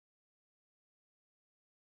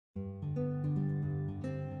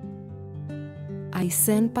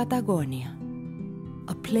AysenPatagonia,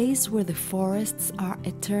 a place where the forests are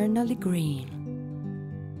eternally green.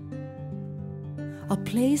 A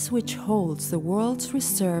place which holds the world's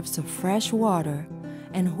reserves of fresh water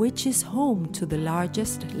and which is home to the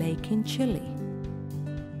largest lake in Chile.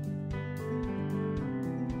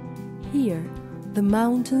 Here, the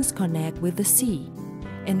mountains connect with the sea,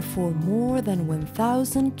 and for more than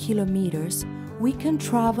 1,000 kilometers, we can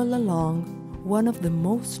travel along one of the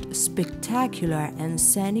most spectacular and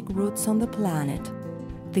scenic routes on the planet,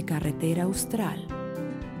 the Carretera Austral.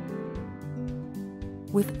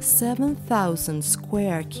 With 7,000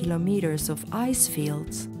 square kilometers of ice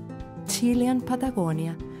fields, Chilean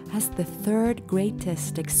Patagonia has the third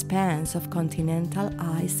greatest expanse of continental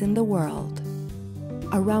ice in the world.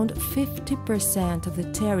 Around 50% of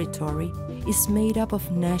the territory is made up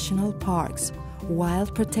of national parks,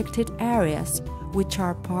 wild protected areas, which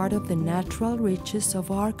are part of the natural riches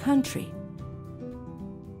of our country.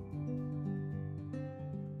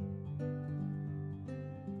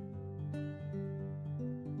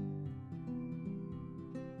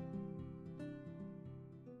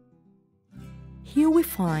 Here we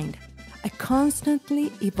find a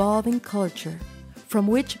constantly evolving culture from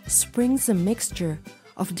which springs a mixture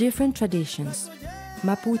of different traditions: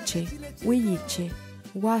 Mapuche, Huilliche,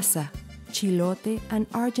 Wasa, Chilote, and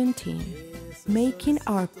Argentine, making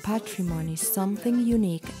our patrimony something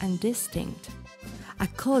unique and distinct. A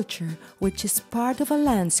culture which is part of a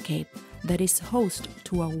landscape that is host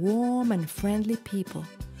to a warm and friendly people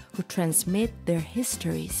who transmit their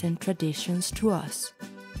histories and traditions to us.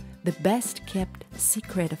 The best kept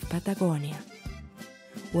secret of Patagonia.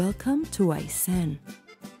 Welcome to Aysén.